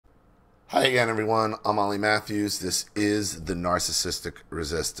Hi again, everyone. I'm Ollie Matthews. This is the Narcissistic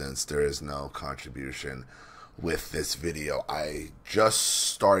Resistance. There is no contribution with this video. I just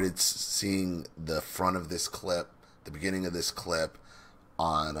started seeing the front of this clip, the beginning of this clip,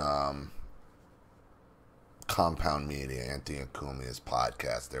 on Compound Media, Anthony and Kumia's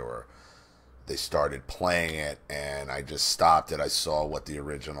podcast. They started playing it, and I just stopped it. I saw what the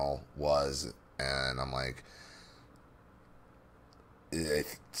original was, and I'm like,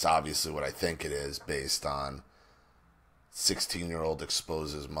 it's obviously what I think it is, based on 16-year-old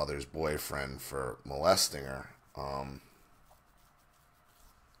exposes mother's boyfriend for molesting her.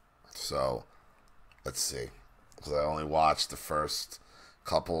 So let's see, because I only watched the first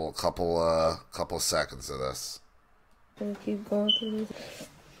couple seconds of this. I'm gonna keep going through this.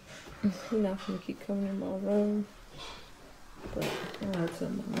 You're not gonna keep coming in my room, but I gotta tell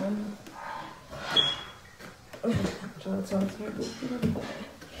my mama. I'm trying to talk to her, but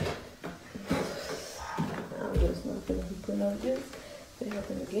I'm just not gonna be putting up this. If it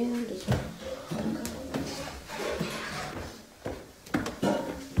happen again, I'm just gonna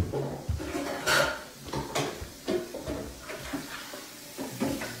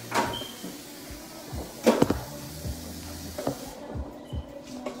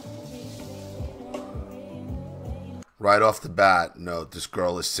Right off the bat, note this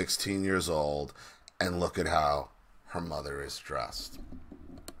girl is 16 years old, and look at how her mother is dressed.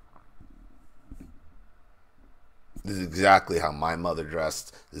 This is exactly how my mother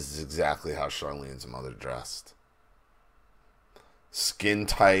dressed. This is exactly how Charlene's mother dressed. Skin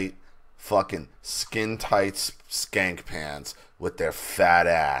tight, fucking skin tight skank pants with their fat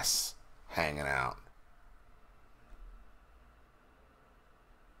ass hanging out.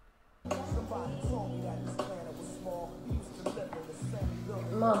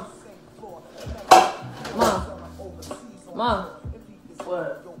 Mom.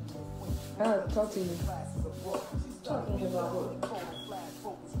 What? I gotta talk to you. Talking to you about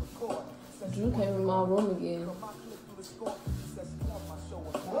what? Drew came in my room again.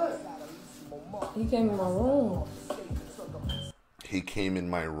 What? He came in my room. He came in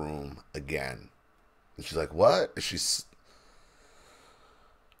my room again. And she's like, what?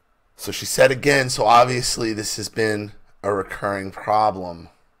 So she said again, so obviously this has been a recurring problem.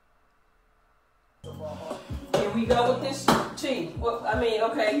 Here we go with this cheat. Well, I mean,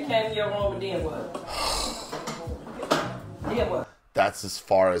 okay, you came in your room, but then what? Then what? That's as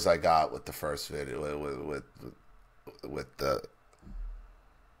far as I got with the first video, with the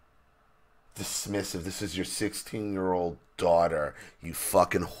dismissive. This is your 16-year-old daughter, you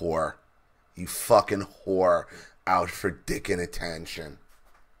fucking whore. You fucking whore out for dick and attention.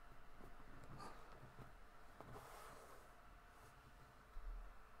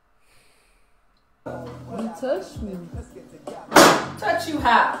 He touched me. Touch you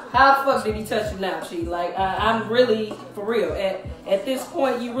how? How the fuck did he touch you now, Chi? Like, I'm really, for real, at this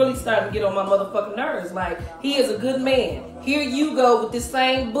point, you really starting to get on my motherfucking nerves. Like, he is a good man. Here you go with this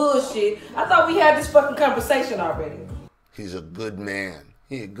same bullshit. I thought we had this fucking conversation already. He's a good man.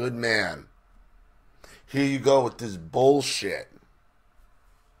 He a good man. Here you go with this bullshit.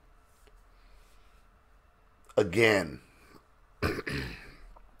 Again.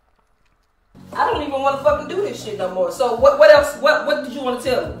 I don't even want to fucking do this shit no more. So what else? What did you want to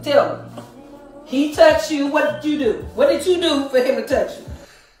tell me? Tell me. He touched you. What did you do? What did you do for him to touch you?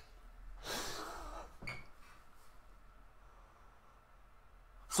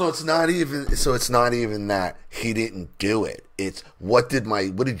 So it's not even that he didn't do it. It's what did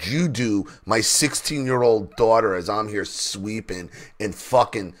you do, my 16-year-old daughter, as I'm here sweeping in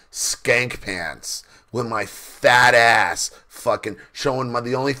fucking skank pants with my fat ass, fucking showing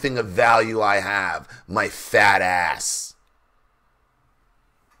the only thing of value I have, my fat ass.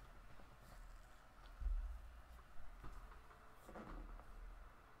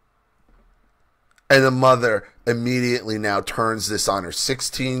 And the mother immediately now turns this on her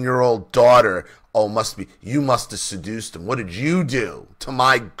 16-year-old daughter. Oh, you must have seduced him. What did you do to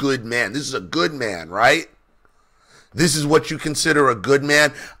my good man? This is a good man, right? This is what you consider a good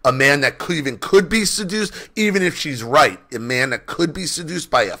man? A man that could be seduced, even if she's right. A man that could be seduced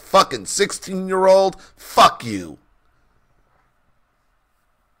by a fucking 16-year-old? Fuck you.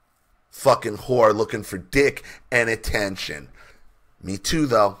 Fucking whore looking for dick and attention. Me too,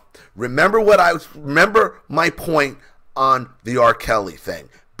 though. Remember my point on the R. Kelly thing,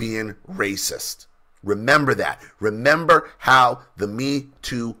 being racist. Remember that. Remember how the Me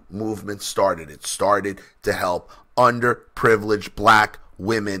Too movement started. It started to help underprivileged black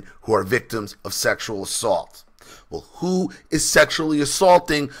women who are victims of sexual assault. Well, who is sexually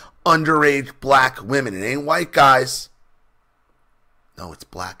assaulting underage black women? It ain't white guys. No, it's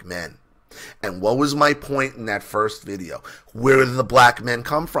black men. And what was my point in that first video? Where did the black men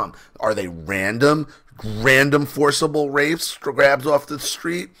come from? Are they random forcible rapes, grabs off the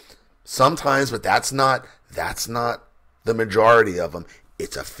street? Sometimes, but that's not the majority of them.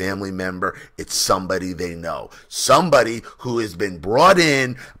 It's a family member. It's somebody they know. Somebody who has been brought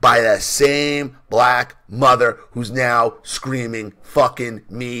in by that same black mother who's now screaming, fucking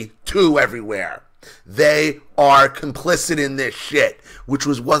me too everywhere. They are complicit in this shit, which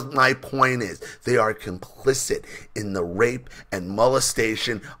was what my point is. They are complicit in the rape and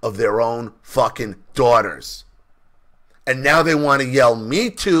molestation of their own fucking daughters. And now they want to yell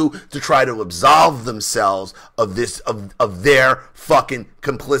me too to try to absolve themselves of this, of their fucking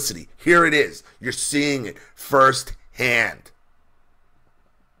complicity. Here it is. You're seeing it firsthand.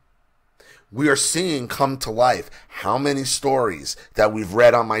 We are seeing come to life how many stories that we've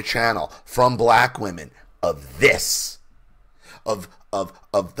read on my channel from black women of this, of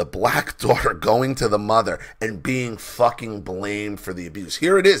the black daughter going to the mother and being fucking blamed for the abuse.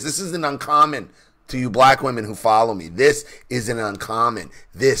 Here it is. This isn't uncommon to you black women who follow me. This isn't uncommon.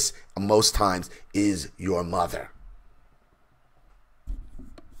 This, most times, is your mother.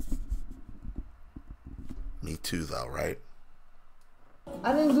 Me too, though, right?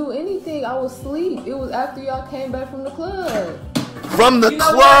 I didn't do anything. I was asleep. It was after y'all came back from the club. From the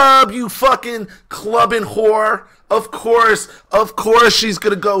club, you fucking clubbing whore. Of course she's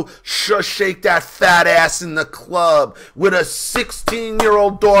gonna go shake that fat ass in the club with a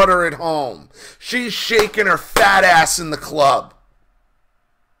 16-year-old daughter at home. She's shaking her fat ass in the club.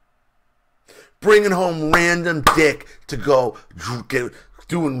 Bringing home random dick to go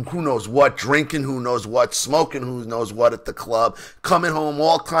doing who knows what, drinking who knows what, smoking who knows what at the club, coming home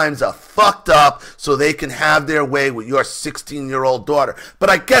all kinds of fucked up so they can have their way with your 16-year-old daughter. But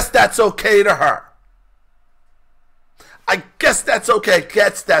I guess that's okay to her. I guess that's okay. I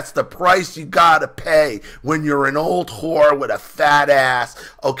guess that's the price you gotta pay when you're an old whore with a fat ass,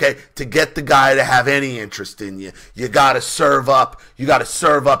 okay, to get the guy to have any interest in you. You gotta serve up your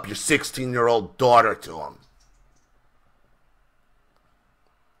 16-year-old daughter to him.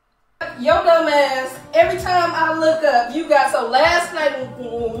 Your dumb ass, every time I look up, you got, so last night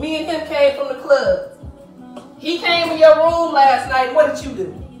when me and him came from the club, he came in your room last night, what did you do?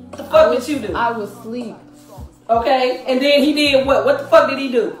 What the fuck did you do? I was asleep. Okay, and then he did what? What the fuck did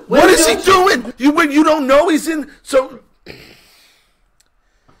he do? What is he doing? You don't know he's in, so...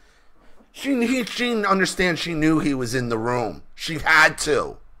 She understands she knew he was in the room. She had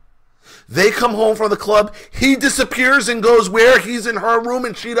to. They come home from the club, he disappears and goes where? He's in her room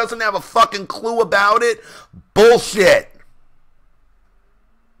and she doesn't have a fucking clue about it? Bullshit.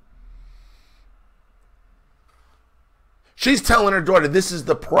 She's telling her daughter, this is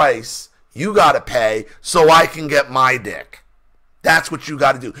the price you gotta pay so I can get my dick. That's what you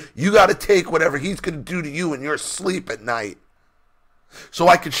gotta do. You gotta take whatever he's gonna do to you in your sleep at night so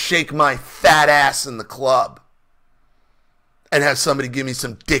I could shake my fat ass in the club and have somebody give me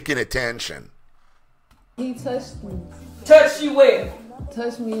some dick and attention. He touched me. Touched you where?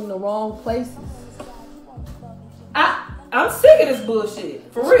 Touched me in the wrong places. I'm sick of this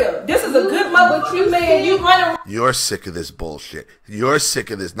bullshit. For real. This is a good motherfucking man. You running. You're sick of this bullshit. You're sick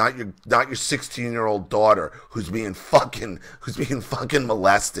of this. Not your 16-year-old daughter who's being fucking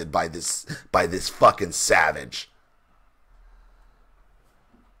molested by this fucking savage.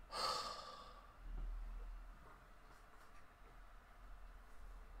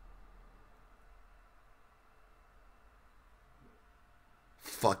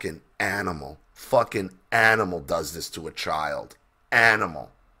 Fucking animal. Fucking animal does this to a child. Animal.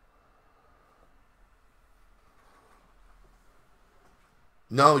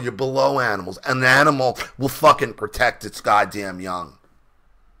 No, you're below animals. An animal will fucking protect its goddamn young.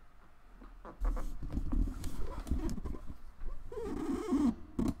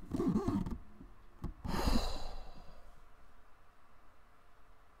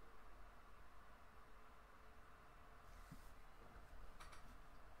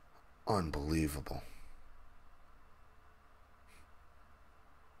 Unbelievable.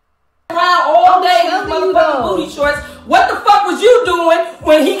 Around all day in motherfucking booty shorts. What the fuck was you doing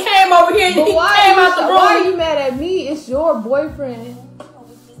when he came over here and he came out the room? Why are you mad at me? It's your boyfriend.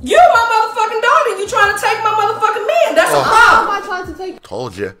 You're my motherfucking daughter. You trying to take my motherfucking man. That's a problem. How am I trying to take?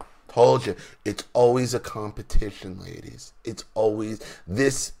 Told you. It's always a competition, ladies. It's always.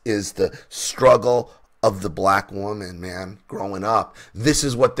 This is the struggle of the black woman, man, growing up. This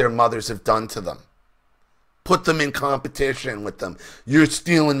is what their mothers have done to them. Put them in competition with them. You're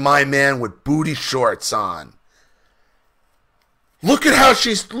stealing my man with booty shorts on. Look at how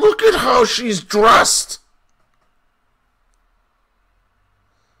she's dressed.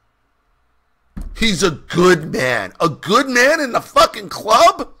 He's a good man. A good man in the fucking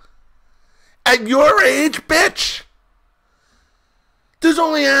club? At your age, bitch? There's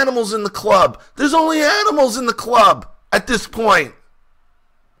only animals in the club. There's only animals in the club at this point.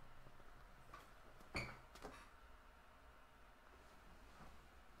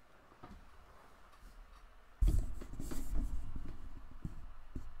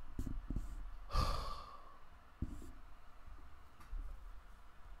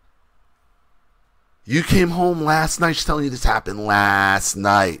 You came home last night. She's telling you this happened last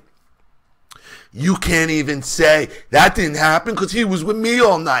night. You can't even say that didn't happen because he was with me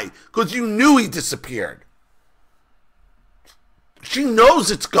all night. Because you knew he disappeared. She knows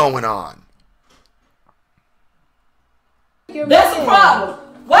it's going on. That's the problem.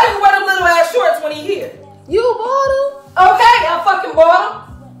 Why you wear them little ass shorts when he here? You bought them? Okay, I fucking bought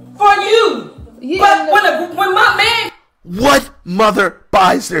them. For you. Yeah, but when my man... What mother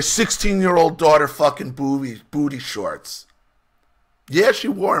buys their 16-year-old daughter fucking booty shorts? Yeah, she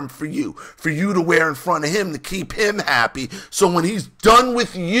wore them for you to wear in front of him to keep him happy. So when he's done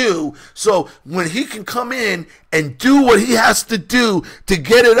with you, so when he can come in and do what he has to do to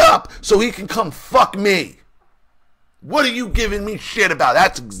get it up so he can come fuck me. What are you giving me shit about?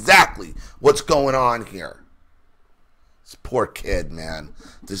 That's exactly what's going on here. This poor kid, man.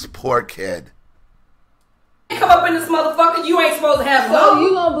 This poor kid. Come up in this motherfucker, you ain't supposed to have So no. you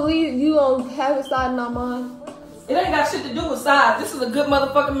gonna believe you gonna have it side in our mind? It ain't got shit to do with size. This is a good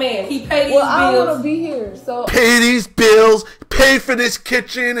motherfucking man. He paid these Well, I bills. want to be here, so Pay these bills, pay for this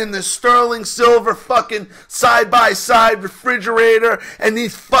kitchen and the sterling silver fucking side-by-side refrigerator and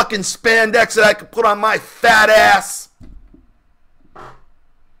these fucking spandex that I can put on my fat ass.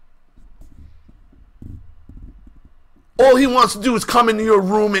 All he wants to do is come into your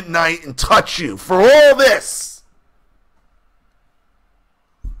room at night and touch you for all this.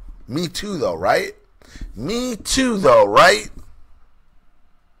 Me too, though, right? Me too, though, right?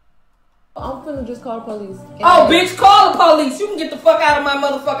 I'm finna just call the police. Oh, bitch, call the police. You can get the fuck out of my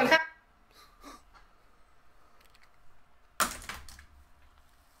motherfucking house.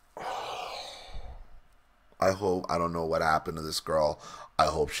 I don't know what happened to this girl. I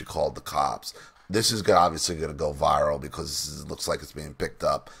hope she called the cops. This is obviously going to go viral because it looks like it's being picked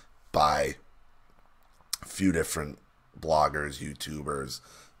up by a few different bloggers, YouTubers.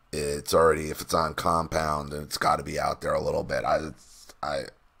 It's already, if it's on Compound, and it's got to be out there a little bit. That's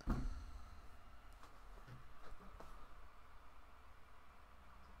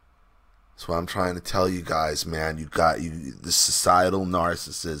what I'm trying to tell you guys, man. The societal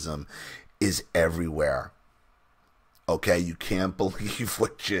narcissism is everywhere. Okay, you can't believe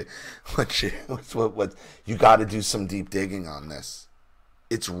what you got to do some deep digging on this.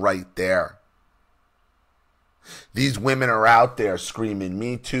 It's right there. These women are out there screaming,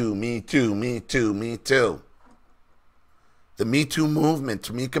 me too, me too, me too, me too. The Me Too movement,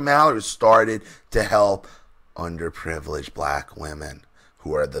 Tamika Mallory, started to help underprivileged black women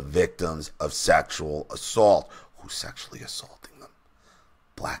who are the victims of sexual assault. Who's sexually assaulting them?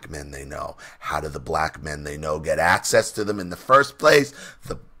 Black men they know. How do the black men they know get access to them in the first place?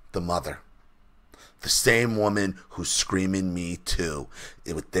 The mother. The same woman who's screaming me too,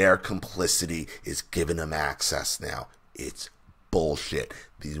 with their complicity, is giving them access now. It's bullshit.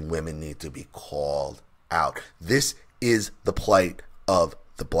 These women need to be called out. This is the plight of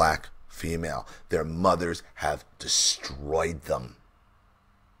the black female. Their mothers have destroyed them.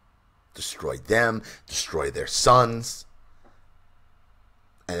 Destroyed them, destroyed their sons.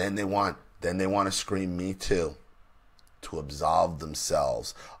 And then they want to scream me too, to absolve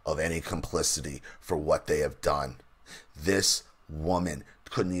themselves of any complicity for what they have done. This woman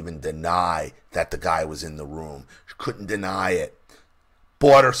couldn't even deny that the guy was in the room. She couldn't deny it.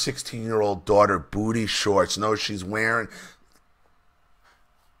 Bought her 16-year-old daughter booty shorts. No, she's wearing.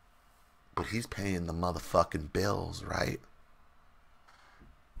 But he's paying the motherfucking bills, right?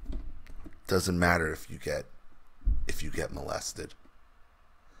 Doesn't matter if you get molested,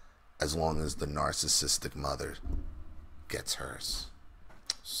 as long as the narcissistic mother gets hers.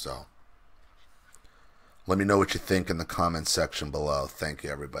 So, let me know what you think in the comments section below. Thank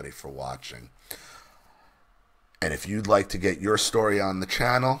you, everybody, for watching. And if you'd like to get your story on the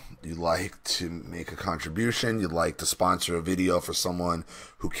channel, you'd like to make a contribution, you'd like to sponsor a video for someone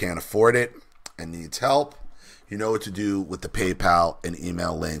who can't afford it and needs help, you know what to do with the PayPal and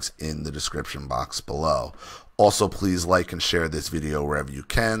email links in the description box below. Also, please like and share this video wherever you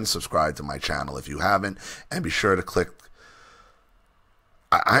can. Subscribe to my channel if you haven't. And be sure to click.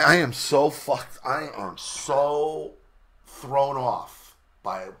 I am so fucked. I am so thrown off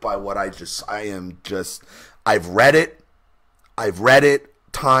by what I've read it.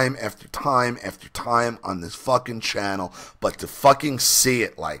 time after time after time on this fucking channel, but to fucking see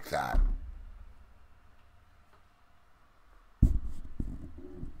it like that.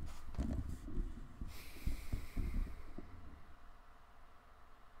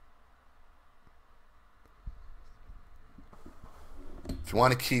 If you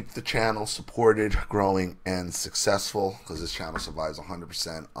want to keep the channel supported, growing, and successful, because this channel survives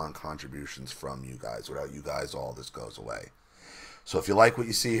 100% on contributions from you guys. Without you guys, all this goes away. So if you like what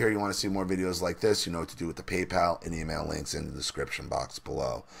you see here, you want to see more videos like this, you know what to do with the PayPal and email links in the description box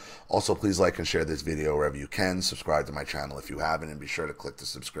below. Also, please like and share this video wherever you can. Subscribe to my channel if you haven't, and be sure to click the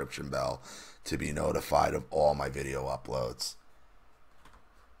subscription bell to be notified of all my video uploads.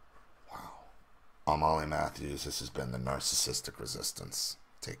 Wow. I'm Ollie Matthews. This has been the Narcissistic Resistance.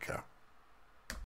 Take care.